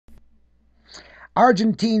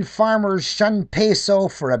Argentine farmers shun peso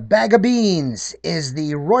for a bag of beans is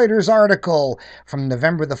the Reuters article from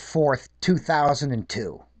November the 4th,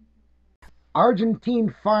 2002.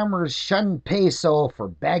 Argentine farmers shun peso for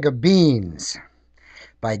bag of beans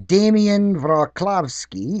by Damian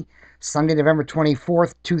Wrocławski, Sunday, November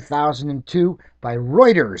 24th, 2002, by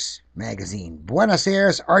Reuters magazine, Buenos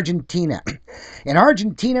Aires, Argentina. In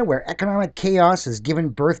Argentina, where economic chaos has given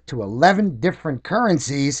birth to 11 different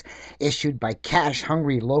currencies issued by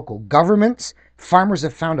cash-hungry local governments, farmers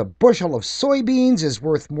have found a bushel of soybeans is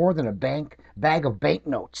worth more than a bag of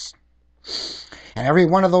banknotes. And every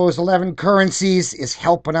one of those 11 currencies is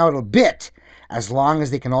helping out a bit, as long as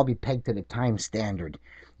they can all be pegged to the time standard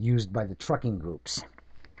used by the trucking groups.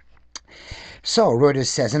 So, Reuters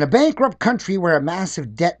says, in a bankrupt country where a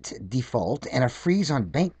massive debt default and a freeze on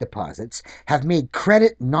bank deposits have made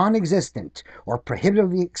credit non-existent or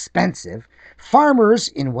prohibitively expensive, farmers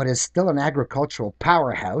in what is still an agricultural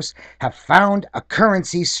powerhouse have found a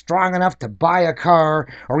currency strong enough to buy a car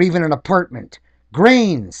or even an apartment.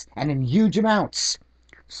 Grains, and in huge amounts.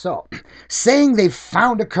 So, saying they've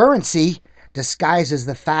found a currency disguises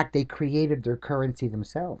the fact they created their currency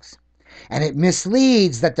themselves. And it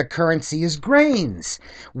misleads that the currency is grains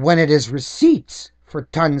when it is receipts for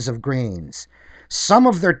tons of grains. Some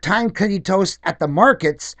of their time créditos at the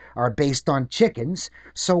markets are based on chickens,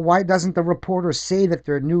 so why doesn't the reporter say that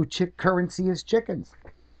their new currency is chickens?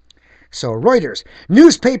 So Reuters,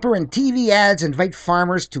 newspaper and TV ads invite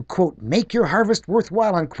farmers to, quote, make your harvest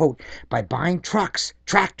worthwhile, unquote, by buying trucks,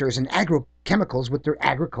 tractors, and agrochemicals with their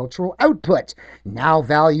agricultural output, now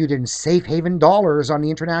valued in safe haven dollars on the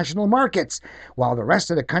international markets, while the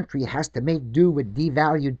rest of the country has to make do with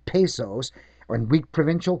devalued pesos and weak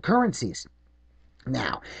provincial currencies.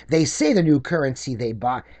 Now, they say the new currency they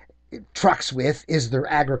buy trucks with is their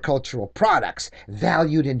agricultural products,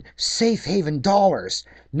 valued in safe haven dollars.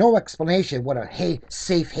 No explanation what a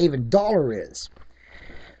safe haven dollar is.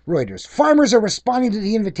 Reuters, farmers are responding to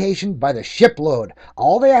the invitation by the shipload.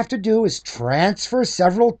 All they have to do is transfer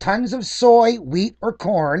several tons of soy, wheat, or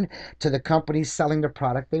corn to the companies selling the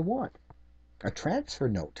product they want. A transfer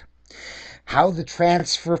note. How the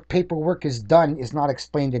transfer paperwork is done is not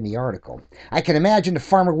explained in the article. I can imagine a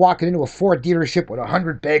farmer walking into a Ford dealership with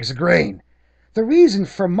 100 bags of grain. The reason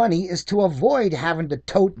for money is to avoid having to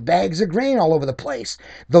tote bags of grain all over the place,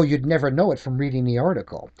 though you'd never know it from reading the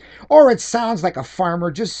article. Or it sounds like a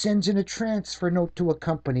farmer just sends in a transfer note to a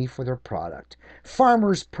company for their product.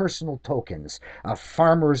 Farmers' personal tokens, a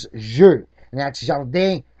farmer's jeu, and that's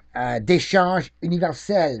Jardin d'Échange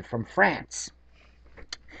Universel from France.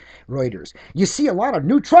 Reuters, you see a lot of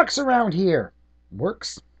new trucks around here.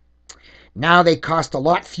 Works. Now they cost a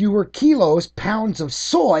lot fewer pounds of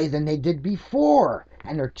soy than they did before,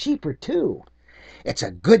 and they're cheaper too. It's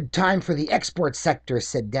a good time for the export sector,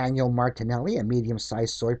 said Daniel Martinelli, a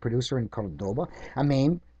medium-sized soy producer in Cordoba, a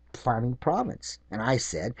main farming province. And I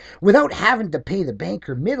said, without having to pay the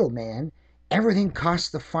banker middleman, everything costs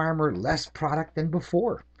the farmer less product than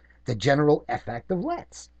before. The general effect of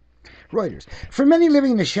let's. Reuters. For many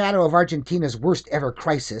living in the shadow of Argentina's worst ever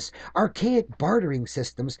crisis, archaic bartering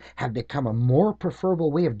systems have become a more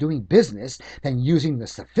preferable way of doing business than using the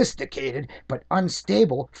sophisticated but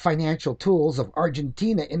unstable financial tools of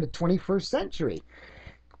Argentina in the 21st century.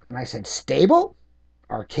 And I said, stable?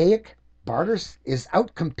 Archaic barters is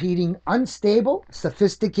outcompeting unstable,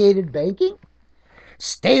 sophisticated banking?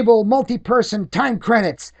 Stable multi-person time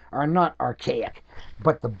credits are not archaic,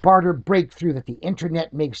 but the barter breakthrough that the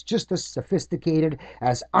internet makes just as sophisticated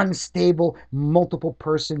as unstable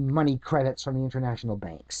multiple-person money credits from the international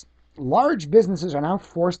banks. Large businesses are now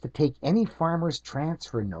forced to take any farmer's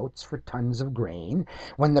transfer notes for tons of grain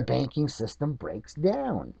when the banking system breaks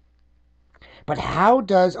down. But how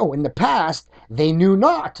does, in the past, they knew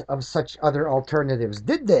not of such other alternatives,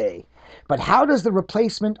 did they? But how does the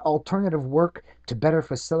replacement alternative work to better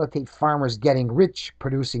facilitate farmers getting rich,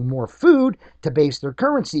 producing more food to base their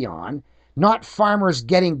currency on, not farmers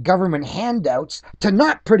getting government handouts to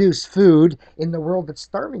not produce food in the world that's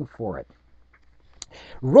starving for it?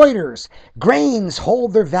 Reuters, grains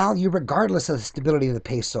hold their value regardless of the stability of the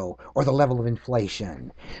peso or the level of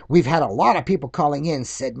inflation. We've had a lot of people calling in,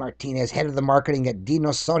 said Martinez, head of the marketing at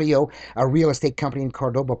Dinosaurio, a real estate company in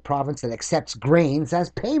Cordoba province that accepts grains as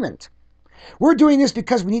payment. We're doing this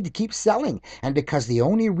because we need to keep selling and because the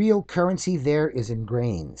only real currency there is in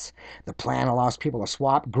grains. The plan allows people to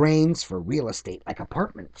swap grains for real estate, like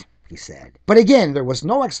apartments. he said. But again, there was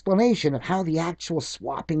no explanation of how the actual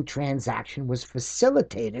swapping transaction was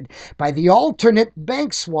facilitated by the alternate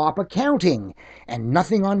bank swap accounting, and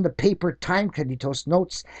nothing on the paper time creditos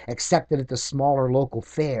notes accepted at the smaller local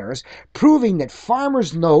fairs, proving that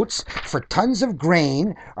farmers' notes for tons of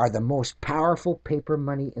grain are the most powerful paper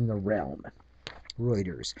money in the realm.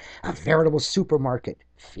 Reuters, a veritable supermarket,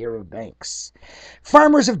 fear of banks.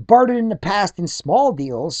 Farmers have bartered in the past in small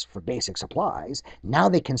deals for basic supplies. Now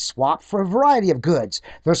they can swap for a variety of goods.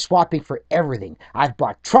 They're swapping for everything. I've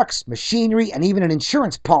bought trucks, machinery, and even an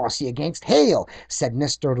insurance policy against hail, said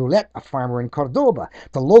Nestor Roulette, a farmer in Cordoba.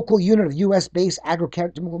 The local unit of U.S.-based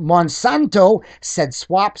agrochemical Monsanto said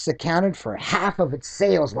swaps accounted for half of its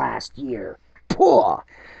sales last year. Poor!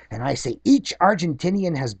 And I say each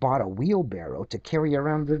Argentinian has bought a wheelbarrow to carry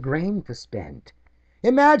around their grain to spend.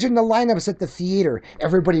 Imagine the lineups at the theater,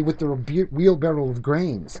 everybody with their wheelbarrow of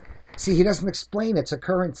grains. See, he doesn't explain it's a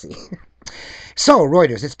currency. So,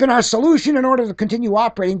 Reuters, it's been our solution in order to continue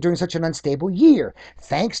operating during such an unstable year.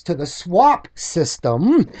 Thanks to the swap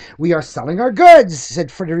system, we are selling our goods,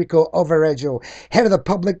 said Federico Overejo, head of the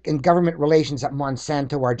public and government relations at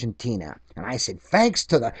Monsanto, Argentina. And I said, thanks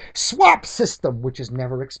to the swap system, which is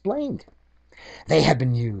never explained. They have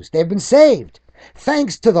been used. They've been saved.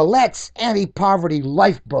 Thanks to the Let's Anti-Poverty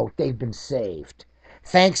Lifeboat, they've been saved.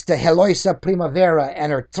 Thanks to Heloisa Primavera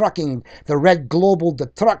and her trucking, the Red Global the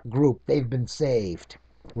Truck Group, they've been saved.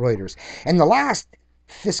 Reuters. In the last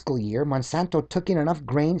fiscal year, Monsanto took in enough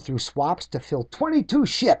grain through swaps to fill 22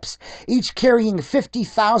 ships, each carrying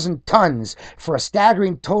 50,000 tons, for a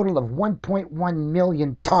staggering total of 1.1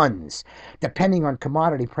 million tons. Depending on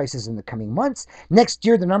commodity prices in the coming months, next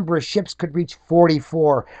year the number of ships could reach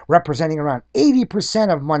 44, representing around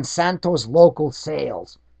 80% of Monsanto's local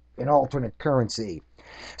sales in alternate currency.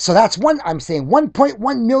 So that's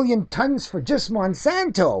 1.1 million tons for just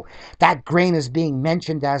Monsanto. That grain is being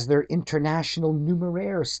mentioned as their international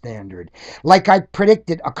numeraire standard. Like I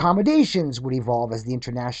predicted, accommodations would evolve as the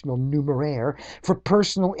international numeraire for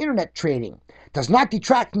personal internet trading. Does not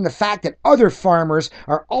detract from the fact that other farmers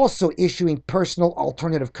are also issuing personal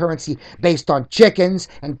alternative currency based on chickens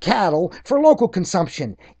and cattle for local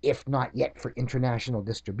consumption, if not yet for international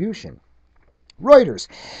distribution. Reuters.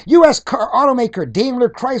 U.S. car automaker Daimler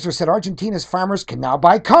Chrysler said Argentina's farmers can now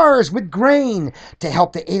buy cars with grain to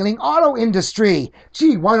help the ailing auto industry.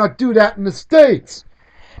 Gee, why not do that in the States?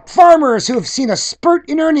 Farmers who have seen a spurt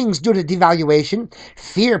in earnings due to devaluation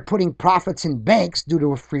fear putting profits in banks due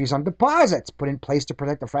to a freeze on deposits put in place to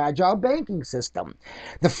protect the fragile banking system.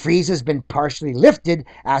 The freeze has been partially lifted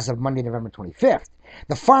as of Monday, November 25th.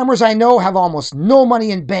 The farmers I know have almost no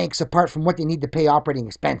money in banks apart from what they need to pay operating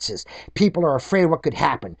expenses. People are afraid of what could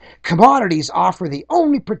happen. Commodities offer the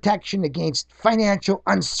only protection against financial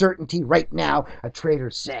uncertainty right now, a trader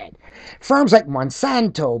said. Firms like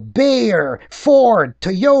Monsanto, Bayer, Ford,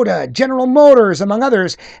 Toyota, General Motors, among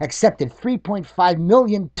others, accepted 3.5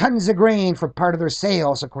 million tons of grain for part of their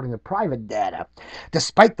sales, according to private data.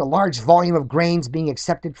 Despite the large volume of grains being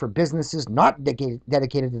accepted for businesses not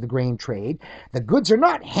dedicated to the grain trade, the goods are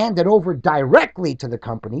not handed over directly to the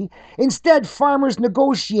company. Instead, farmers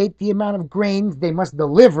negotiate the amount of grain they must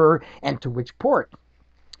deliver and to which port.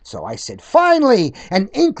 So I said, finally, an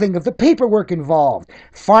inkling of the paperwork involved.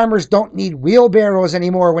 Farmers don't need wheelbarrows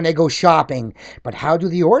anymore when they go shopping. But how do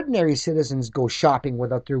the ordinary citizens go shopping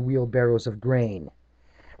without their wheelbarrows of grain?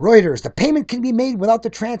 Reuters, the payment can be made without the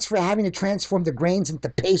transfer having to transform the grains into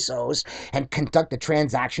pesos and conduct the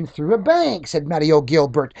transaction through a bank, said Mario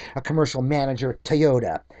Gilbert, a commercial manager at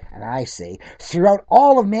Toyota. And I say, throughout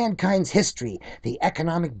all of mankind's history, the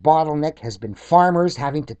economic bottleneck has been farmers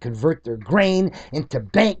having to convert their grain into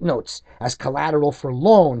banknotes as collateral for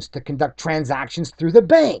loans to conduct transactions through the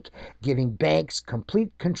bank, giving banks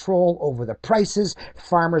complete control over the prices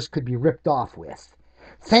farmers could be ripped off with.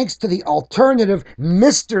 Thanks to the alternative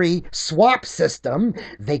mystery swap system,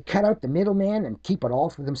 they cut out the middleman and keep it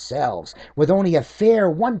all for themselves, with only a fair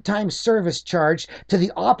one-time service charge to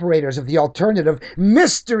the operators of the alternative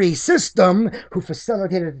mystery system who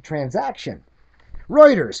facilitated the transaction.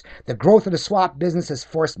 Reuters, the growth of the swap business has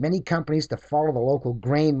forced many companies to follow the local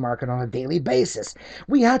grain market on a daily basis.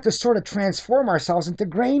 We had to sort of transform ourselves into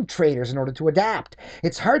grain traders in order to adapt.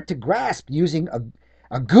 It's hard to grasp using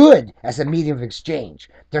a good as a medium of exchange.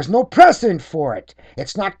 There's no precedent for it.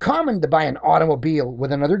 It's not common to buy an automobile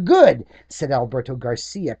with another good, said Alberto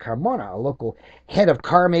Garcia Carmona, a local head of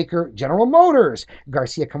car maker General Motors.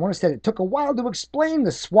 Garcia Carmona said it took a while to explain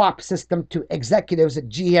the swap system to executives at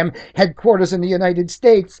GM headquarters in the United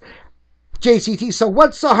States. JCT, so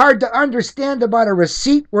what's so hard to understand about a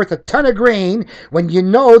receipt worth a ton of grain when you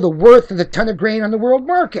know the worth of the ton of grain on the world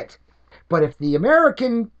market? But if the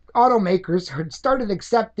American automakers had started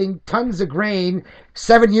accepting tons of grain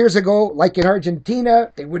 7 years ago, like in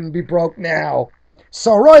Argentina, they wouldn't be broke now.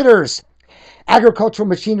 So Reuters, agricultural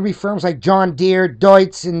machinery firms like John Deere,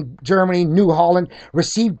 Deutz in Germany, New Holland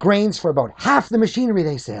receive grains for about half the machinery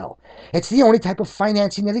they sell. It's the only type of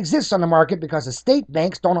financing that exists on the market because the state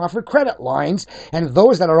banks don't offer credit lines, and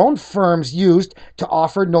those that our own firms used to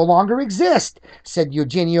offer no longer exist, said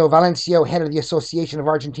Eugenio Valencio, head of the Association of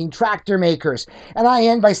Argentine Tractor Makers. And I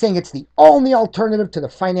end by saying it's the only alternative to the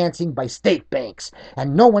financing by state banks,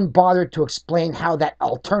 and no one bothered to explain how that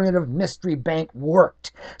alternative mystery bank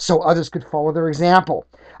worked, so others could follow their example.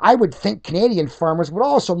 I would think Canadian farmers would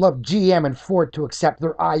also love GM and Ford to accept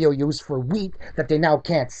their IOUs for wheat that they now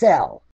can't sell.